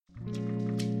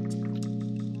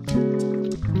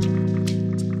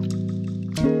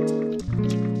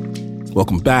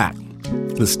Welcome back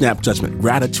to the Snap Judgment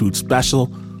Gratitude Special.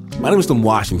 My name is Tim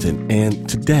Washington, and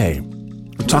today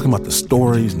I'm talking about the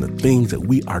stories and the things that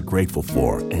we are grateful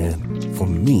for. And for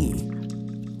me,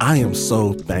 I am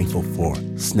so thankful for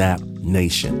Snap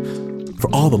Nation,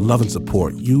 for all the love and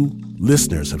support you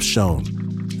listeners have shown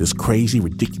this crazy,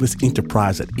 ridiculous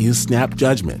enterprise that is Snap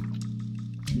Judgment.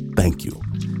 Thank you.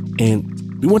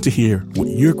 And we want to hear what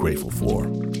you're grateful for.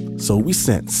 So we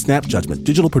sent Snap Judgment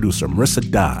digital producer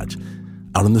Marissa Dodge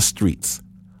out on the streets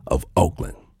of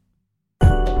Oakland.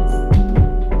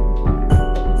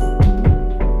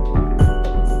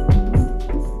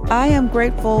 I am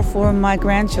grateful for my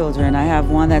grandchildren. I have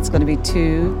one that's going to be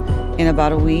 2 in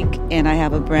about a week, and I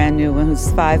have a brand new one who's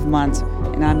 5 months,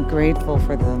 and I'm grateful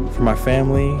for them. For my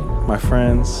family, my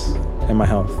friends, and my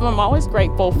health. I'm always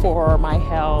grateful for my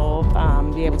health,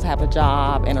 be able to have a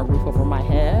job and a roof over my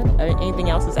head. Anything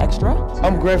else is extra.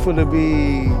 I'm grateful to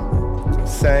be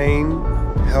sane,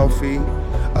 healthy,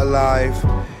 alive,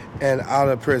 and out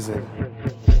of prison.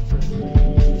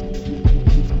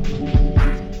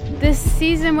 This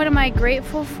season, what am I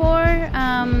grateful for?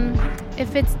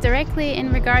 If it's directly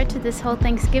in regard to this whole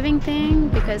Thanksgiving thing,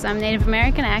 because I'm Native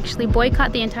American, I actually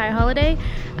boycott the entire holiday.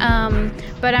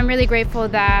 But I'm really grateful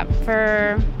that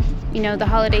for, the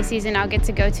holiday season, I'll get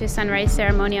to go to a sunrise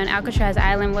ceremony on Alcatraz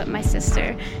Island with my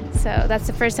sister. So that's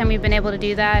the first time we've been able to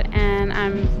do that, and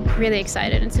I'm really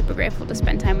excited and super grateful to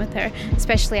spend time with her,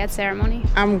 especially at ceremony.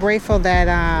 I'm grateful that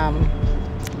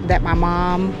that my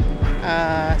mom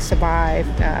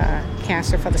survived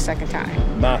cancer for the second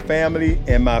time. My family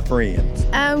and my friends.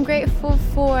 I'm grateful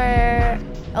for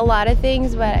a lot of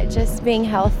things, but just being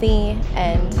healthy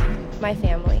and my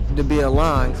family. To be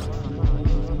alive.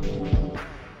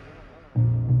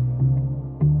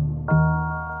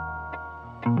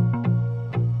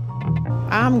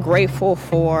 I'm grateful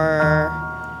for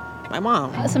my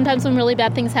mom. Sometimes when really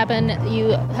bad things happen,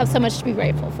 you have so much to be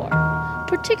grateful for.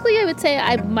 Particularly, I would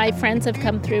say my friends have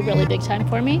come through really big time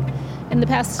for me in the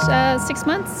past 6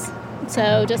 months.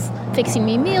 So just fixing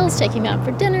me meals, taking me out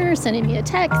for dinner, sending me a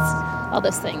text, all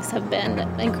those things have been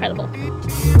incredible.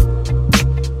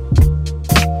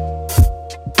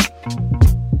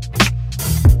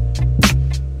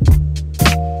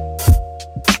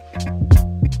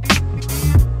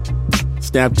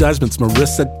 Snap Judgment's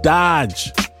Marissa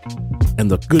Dodge and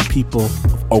the good people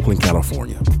of Oakland,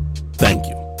 California. Thank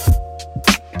you.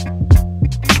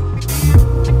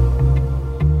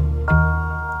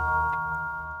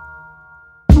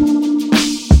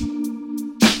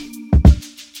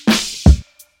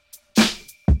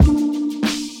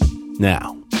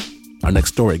 Now, our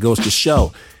next story goes to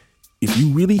show, if you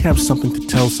really have something to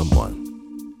tell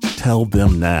someone, tell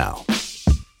them now.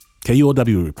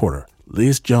 KUOW reporter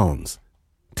Liz Jones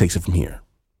takes it from here.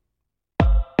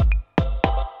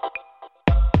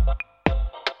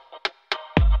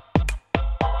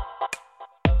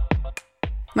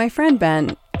 My friend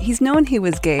Ben, he's known he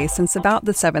was gay since about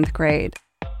the 7th grade.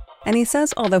 And he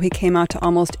says although he came out to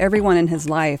almost everyone in his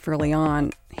life early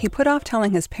on, he put off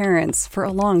telling his parents for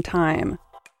a long time.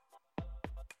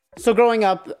 So growing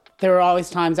up, there were always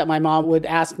times that my mom would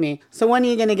ask me, so when are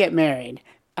you going to get married?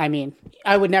 I mean,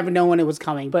 I would never know when it was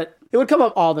coming, but it would come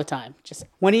up all the time. Just,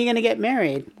 when are you going to get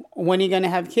married? When are you going to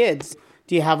have kids?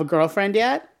 Do you have a girlfriend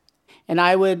yet? And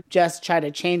I would just try to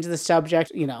change the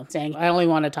subject, saying, I only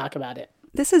want to talk about it.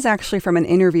 This is actually from an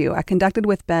interview I conducted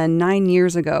with Ben 9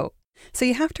 years ago. So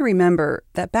you have to remember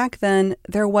that back then,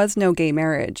 there was no gay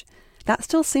marriage. That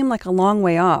still seemed like a long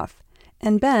way off.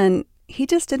 And Ben, he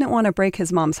just didn't want to break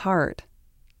his mom's heart.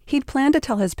 He'd planned to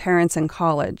tell his parents in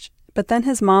college, but then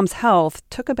his mom's health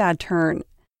took a bad turn.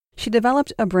 She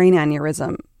developed a brain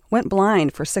aneurysm, went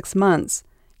blind for 6 months,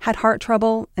 had heart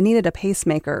trouble, and needed a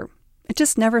pacemaker. It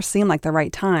just never seemed like the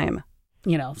right time.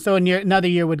 So another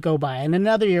year would go by, and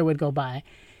another year would go by.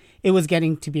 It was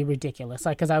getting to be ridiculous,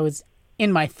 because I was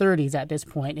in my 30s at this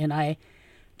point, and I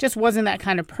just wasn't that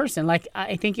kind of person.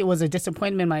 I think it was a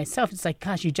disappointment in myself. It's like,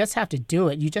 gosh, you just have to do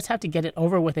it. You just have to get it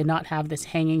over with and not have this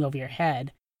hanging over your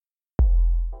head.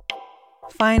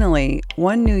 Finally,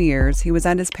 one New Year's, he was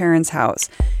at his parents' house,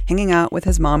 hanging out with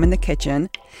his mom in the kitchen,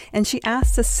 and she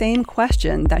asked the same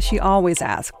question that she always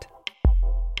asked.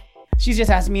 She's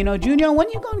just asking me, Junior, when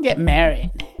are you going to get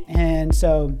married? And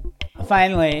so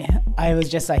finally, I was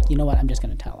just like, you know what, I'm just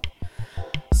going to tell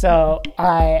her. So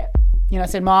I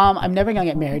said, Mom, I'm never going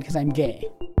to get married because I'm gay.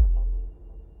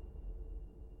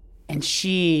 And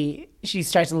she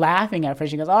starts laughing at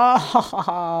first. She goes,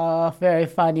 oh, very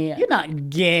funny. You're not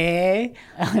gay.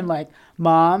 I'm like,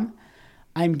 Mom,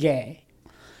 I'm gay.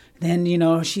 Then,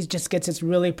 she just gets this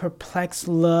really perplexed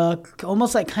look,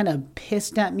 almost like kind of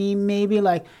pissed at me maybe,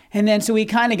 and then so we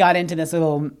kind of got into this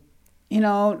little,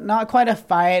 not quite a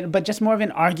fight, but just more of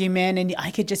an argument, and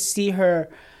I could just see her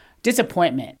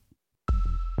disappointment.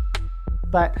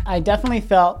 But I definitely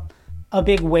felt a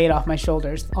big weight off my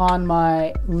shoulders. On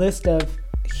my list of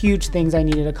huge things I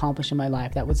needed to accomplish in my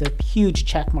life, that was a huge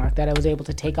check mark that I was able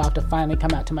to take off to finally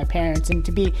come out to my parents and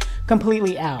to be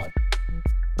completely out.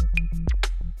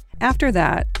 After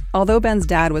that, although Ben's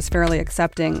dad was fairly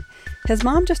accepting, his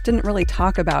mom just didn't really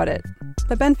talk about it.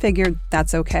 But Ben figured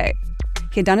that's okay.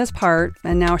 He'd done his part,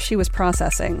 and now she was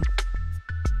processing.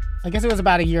 I guess it was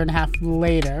about a year and a half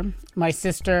later, my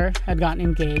sister had gotten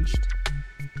engaged,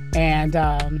 and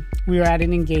we were at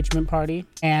an engagement party.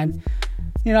 And,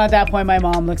 at that point, my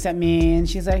mom looks at me, and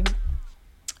she's like,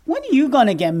 when are you going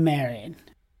to get married?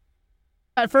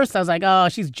 At first, I was like, oh,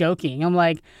 she's joking. I'm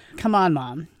like, come on,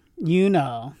 Mom.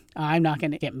 I'm not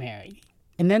going to get married.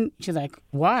 And then she's like,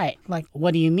 why? Like,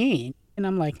 what do you mean? And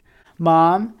I'm like,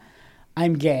 Mom,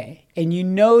 I'm gay. And you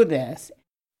know this.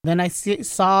 Then I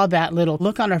saw that little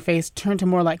look on her face turn to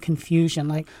more like confusion.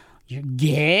 Like, you're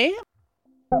gay?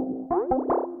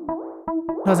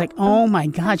 I was like, oh my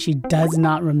God, she does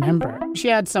not remember. She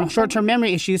had some short-term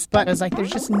memory issues, but I was like,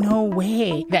 there's just no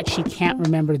way that she can't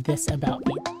remember this about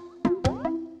me.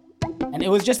 And it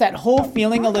was just that whole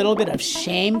feeling, a little bit of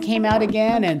shame came out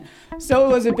again. And so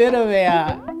it was a bit of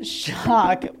a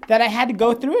shock that I had to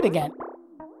go through it again.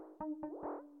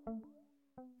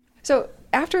 So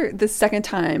after the second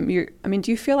time,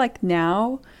 do you feel like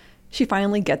now she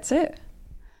finally gets it?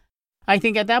 I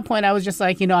think at that point I was just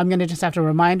like, I'm going to just have to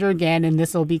remind her again, and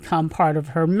this will become part of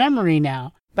her memory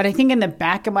now. But I think in the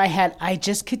back of my head, I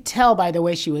just could tell by the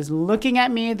way she was looking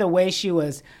at me, the way she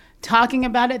was talking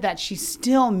about it, that she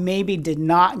still maybe did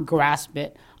not grasp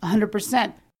it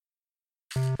 100%.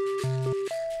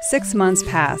 6 months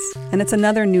pass, and it's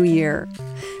another new year.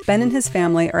 Ben and his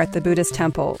family are at the Buddhist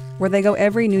temple, where they go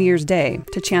every New Year's Day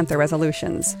to chant their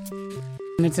resolutions.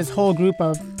 And it's this whole group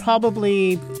of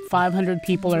probably 500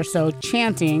 people or so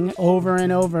chanting over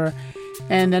and over.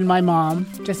 And then my mom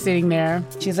just sitting there,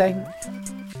 she's like,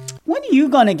 when are you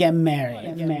going to get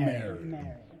married?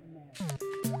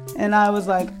 And I was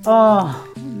like,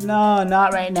 oh, no,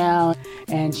 not right now.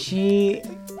 And she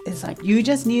is like, you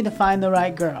just need to find the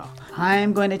right girl.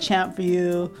 I'm going to chant for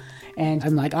you. And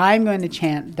I'm like, I'm going to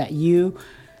chant that you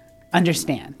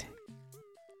understand.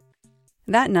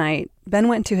 That night, Ben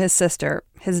went to his sister,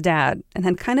 his dad, and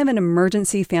had kind of an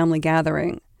emergency family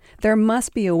gathering. There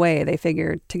must be a way, they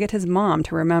figured, to get his mom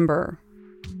to remember.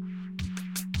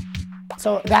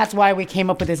 So that's why we came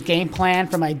up with this game plan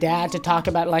for my dad to talk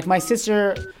about. Like, my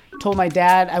sister told my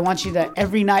dad, I want you to,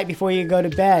 every night before you go to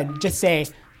bed, just say,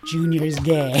 Junior's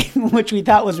gay, which we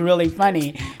thought was really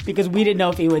funny because we didn't know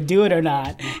if he would do it or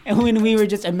not. And when we were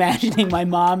just imagining my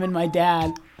mom and my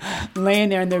dad laying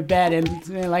there in their bed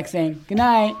and like saying, good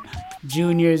night,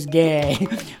 Junior's gay.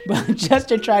 But just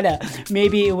to try to,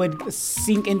 maybe it would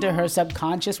sink into her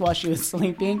subconscious while she was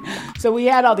sleeping. So we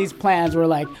had all these plans where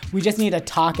like, we just need to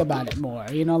talk about it more.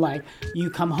 Like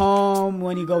you come home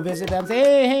when you go visit them,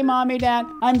 say, hey, mommy, dad,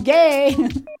 I'm gay.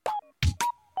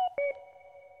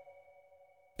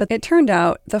 But it turned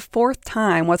out the fourth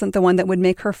time wasn't the one that would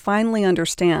make her finally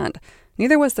understand.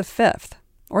 Neither was the fifth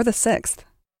or the sixth.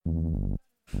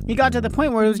 It got to the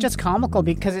point where it was just comical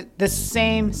because the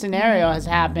same scenario has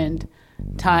happened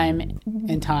time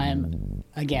and time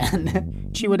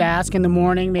again. She would ask in the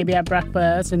morning, maybe at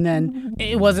breakfast, and then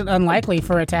it wasn't unlikely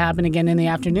for it to happen again in the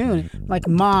afternoon. Like,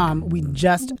 Mom, we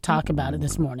just talked about it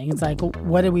this morning. It's like,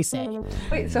 what did we say?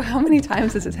 Wait, so how many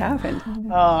times has this happened?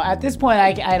 Oh, at this point,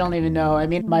 I don't even know. I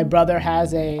mean, my brother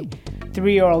has a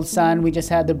 3-year-old son. We just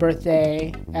had the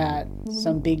birthday at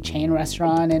some big chain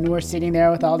restaurant, and we're sitting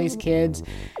there with all these kids,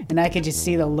 and I could just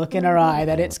see the look in her eye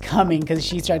that it's coming because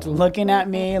she starts looking at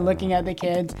me, looking at the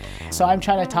kids. So I'm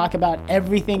trying to talk about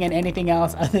everything and anything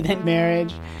else other than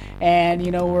marriage. And,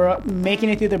 we're making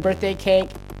it through the birthday cake,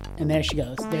 and there she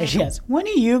goes. When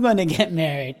are you going to get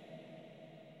married?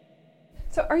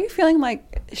 So are you feeling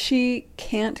like she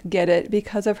can't get it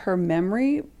because of her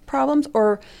memory problems,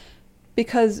 or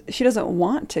because she doesn't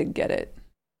want to get it?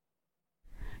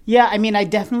 Yeah, I mean, I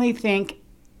definitely think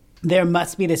there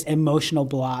must be this emotional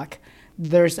block.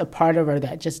 There's a part of her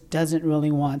that just doesn't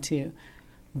really want to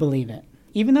believe it.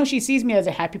 Even though she sees me as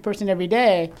a happy person every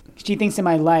day, she thinks in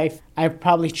my life I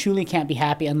probably truly can't be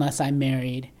happy unless I'm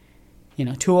married,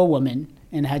 to a woman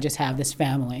and I just have this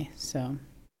family. So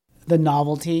the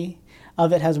novelty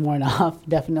of it has worn off,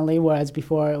 definitely, whereas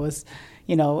before it was,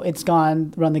 it's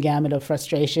run the gamut of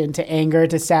frustration to anger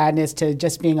to sadness to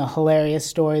just being a hilarious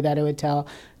story that it would tell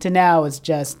to now it's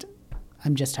just,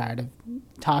 I'm just tired of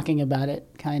talking about it,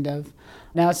 kind of.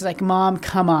 Now it's like, Mom,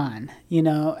 come on.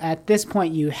 At this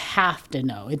point, you have to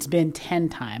know. It's been 10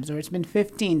 times or it's been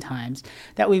 15 times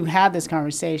that we've had this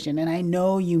conversation, and I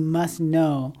know you must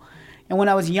know. And when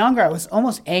I was younger, I was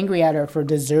almost angry at her for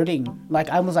deserting.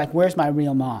 I was like, where's my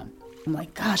real mom? I'm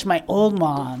like, gosh, my old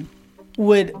mom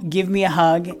would give me a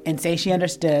hug and say she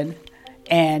understood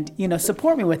and,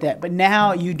 support me with it. But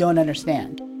now you don't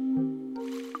understand.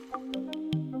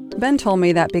 Ben told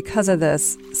me that because of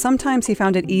this, sometimes he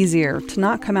found it easier to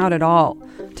not come out at all,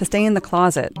 to stay in the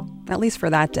closet, at least for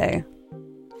that day.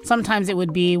 Sometimes it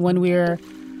would be when we were,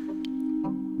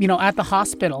 at the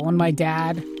hospital, when my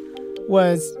dad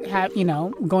was,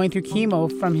 going through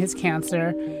chemo from his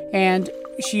cancer, and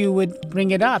she would bring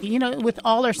it up, with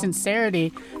all her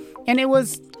sincerity. And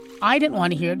I didn't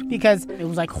want to hear it because it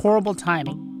was like horrible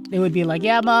timing. It would be like,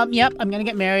 yeah, Mom, yep, I'm going to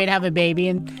get married, have a baby,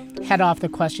 and head off the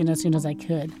question as soon as I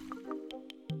could.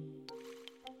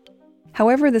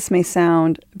 However this may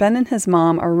sound, Ben and his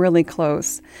mom are really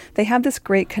close. They have this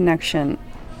great connection.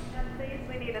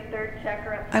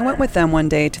 I went with them one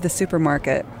day to the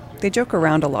supermarket. They joke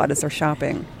around a lot as they're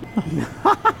shopping.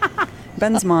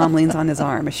 Ben's mom leans on his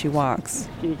arm as she walks.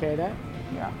 Can you carry that?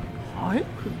 Yeah.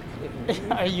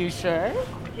 Are you sure?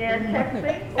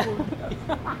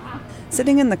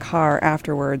 Sitting in the car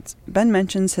afterwards, Ben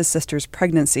mentions his sister's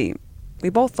pregnancy. We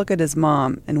both look at his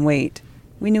mom and wait.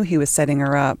 We knew he was setting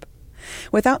her up.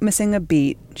 Without missing a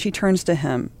beat, she turns to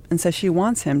him and says she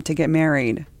wants him to get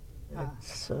married.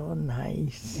 That's so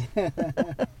nice.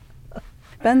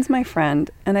 Ben's my friend,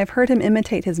 and I've heard him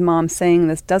imitate his mom saying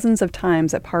this dozens of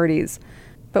times at parties.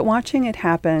 But watching it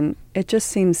happen, it just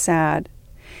seems sad.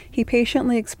 He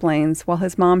patiently explains while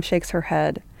his mom shakes her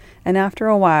head, and after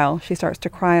a while, she starts to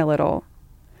cry a little.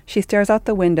 She stares out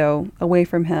the window, away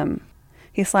from him.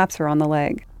 He slaps her on the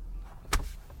leg.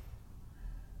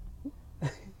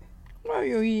 Why are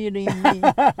you eating me?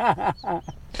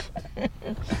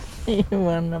 You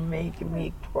want to make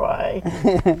me cry.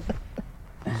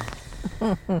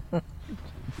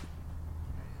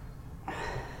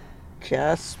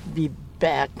 Just be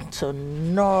back to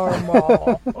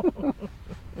normal.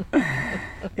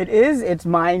 It's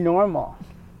my normal.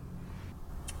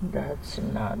 That's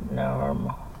not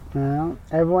normal. Well,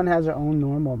 everyone has their own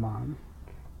normal, Mom.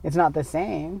 It's not the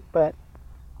same, but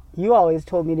you always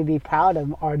told me to be proud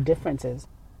of our differences.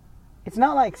 It's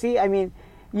not like,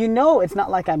 it's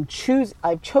not like I've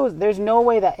chosen. There's no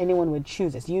way that anyone would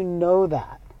choose this. You know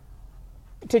that.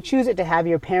 To choose it, to have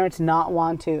your parents not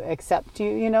want to accept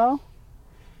you,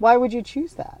 why would you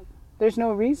choose that? There's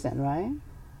no reason, right?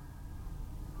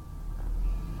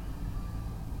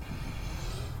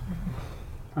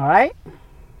 All right?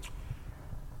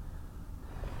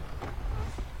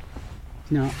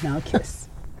 Now a kiss.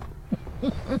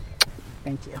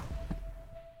 Thank you.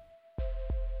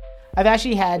 I've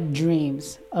actually had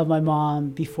dreams of my mom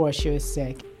before she was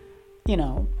sick.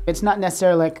 It's not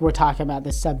necessarily like we're talking about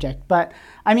this subject, but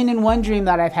in one dream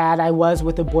that I've had, I was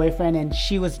with a boyfriend and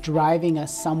she was driving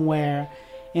us somewhere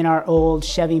in our old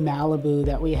Chevy Malibu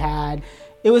that we had.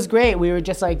 It was great. We were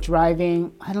just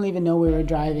driving. I don't even know we were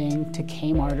driving to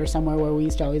Kmart or somewhere where we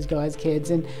used to always go as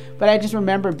kids. But I just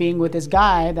remember being with this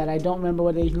guy that I don't remember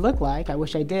what he looked like. I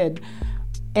wish I did.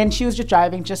 And she was just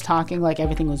driving, just talking like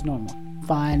everything was normal.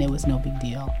 Fine, it was no big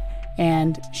deal.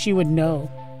 And she would know,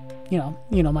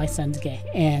 my son's gay.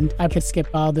 And I could skip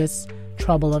all this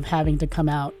trouble of having to come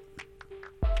out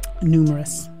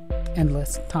endless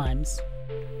times.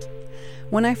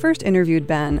 When I first interviewed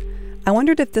Ben, I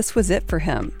wondered if this was it for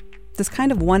him, this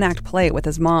kind of one-act play with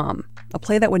his mom, a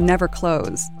play that would never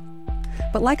close.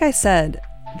 But like I said,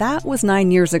 that was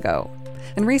 9 years ago,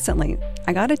 and recently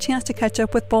I got a chance to catch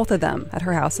up with both of them at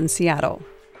her house in Seattle.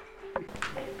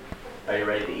 Are you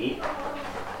ready to eat?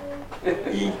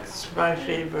 Eat's my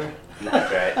favorite.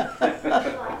 That's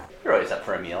right. You're always up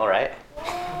for a meal, right?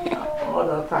 All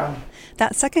the time.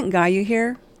 That second guy you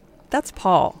hear, that's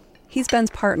Paul. He's Ben's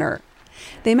partner.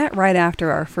 They met right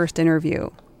after our first interview,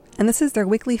 and this is their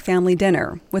weekly family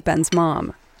dinner with Ben's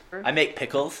mom. I make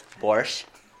pickles, borscht,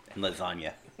 and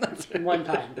lasagna. One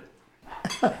time.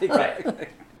 Right.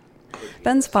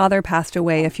 Ben's father passed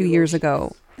away a few years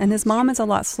ago, and his mom is a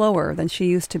lot slower than she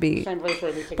used to be.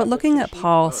 But looking at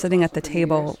Paul sitting at the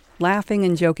table, laughing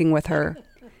and joking with her,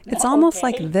 it's almost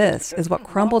like this is what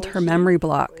crumbled her memory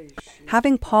block.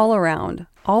 Having Paul around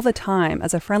all the time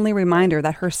as a friendly reminder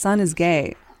that her son is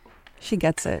gay. She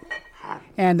gets it.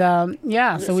 And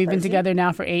so we've been together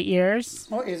now for 8 years.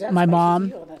 Oh, is that My spicy?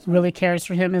 mom Oh, that's really cares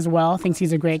for him as well, thinks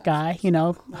he's a great guy,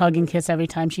 hug and kiss every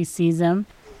time she sees him.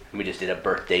 We just did a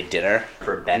birthday dinner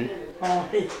for Ben. Oh,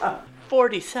 yeah.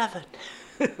 47.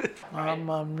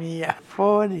 Mamma mia,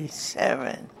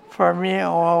 47. For me,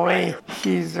 always,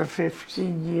 she's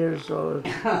 15 years old.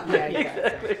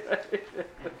 Exactly.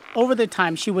 Over the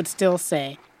time, she would still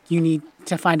say, you need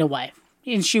to find a wife.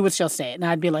 And she would still say it. And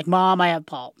I'd be like, Mom, I have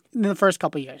Paul, in the first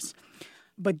couple years.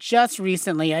 But just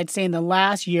recently, I'd say in the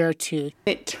last year or two,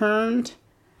 it turned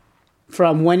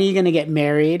from when are you going to get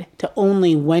married to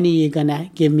only when are you going to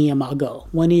give me a mago?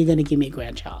 When are you going to give me a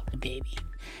grandchild, a baby?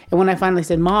 And when I finally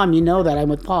said, Mom, you know that I'm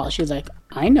with Paul, she was like,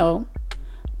 I know,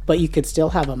 but you could still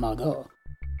have a mago.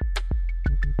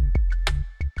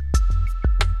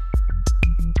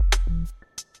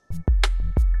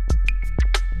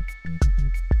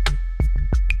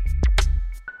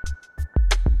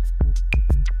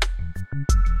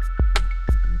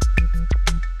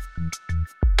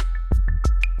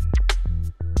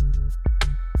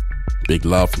 Big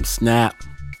love from Snap.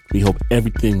 We hope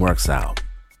everything works out.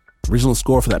 The original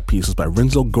score for that piece was by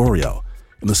Renzo Gorrio,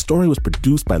 and the story was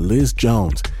produced by Liz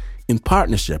Jones in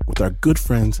partnership with our good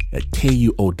friends at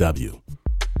KUOW.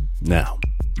 Now,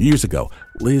 years ago,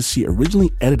 Liz, she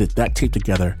originally edited that tape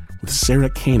together with Sarah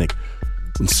Koenig.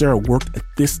 When Sarah worked at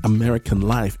This American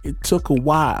Life, it took a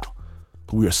while,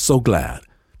 but we are so glad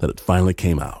that it finally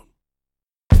came out.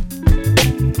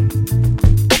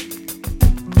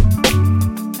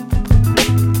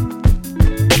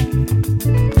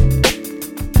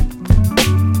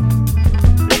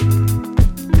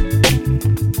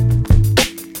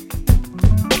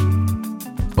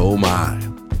 Oh my,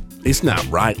 it's not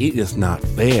right, it is not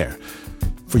fair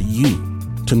for you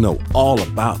to know all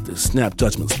about this snap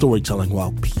judgment storytelling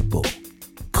while people,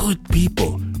 good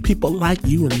people like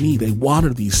you and me, they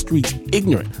wander these streets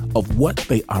ignorant of what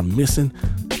they are missing.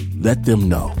 Let them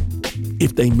know.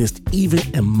 If they missed even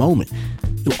a moment,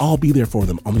 you'll all be there for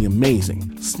them on the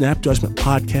amazing Snap Judgment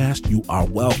podcast. You are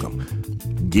welcome.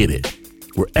 Get it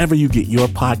wherever you get your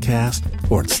podcast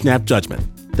or at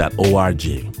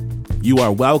snapjudgment.org. You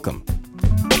are welcome.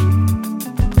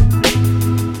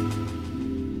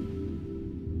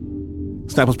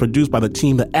 Snap was produced by the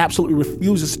team that absolutely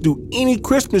refuses to do any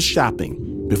Christmas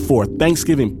shopping before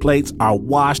Thanksgiving plates are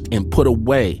washed and put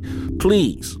away.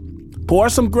 Please, pour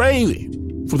some gravy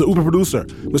for the Uber producer,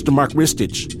 Mr. Mark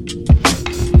Ristich.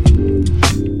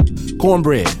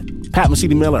 Cornbread, Pat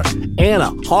Mesiti-Miller,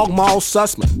 Anna Hogmaw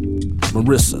Sussman,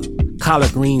 Marissa,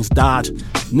 Collard Greens Dodge,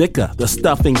 Nika the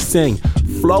Stuffing Singh,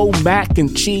 Flo Mac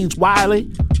and Cheese Wiley,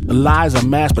 Eliza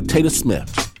Mashed Potato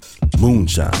Smith,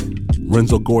 Moonshine,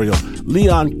 Renzo Gorrio,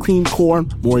 Leon Cream Corn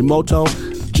Morimoto,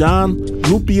 John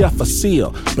Lupia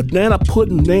Facile, Banana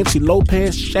Pudding Nancy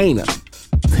Lopez Shayna,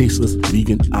 Tasteless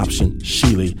Vegan Option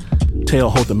Sheely, Teo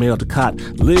Hotameo Ducat,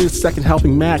 Liz Second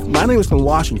Helping Mac. My name is Ben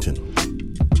Washington.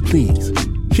 Please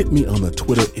hit me on the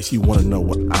Twitter if you want to know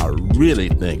what I really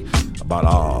think about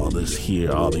all this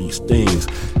here, all these things.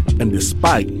 And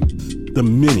despite the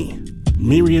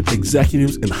myriad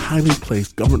executives and highly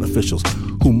placed government officials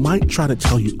who might try to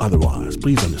tell you otherwise,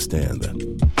 please understand that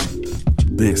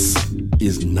this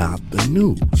is not the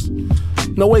news.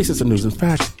 No way is this the news. In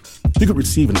fact, you could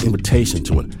receive an invitation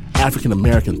to an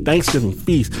African-American Thanksgiving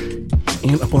feast,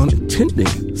 and upon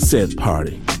attending said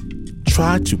party,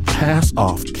 try to pass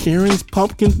off Karen's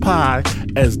pumpkin pie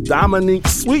as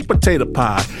Dominique's sweet potato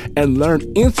pie and learn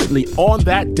instantly on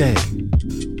that day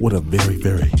what a very,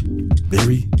 very,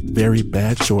 very, very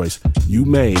bad choice you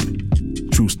made.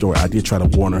 True story. I did try to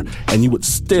warn her, and you would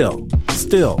still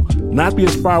not be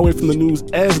as far away from the news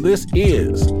as this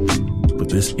is. But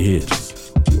this is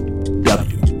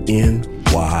WNYC.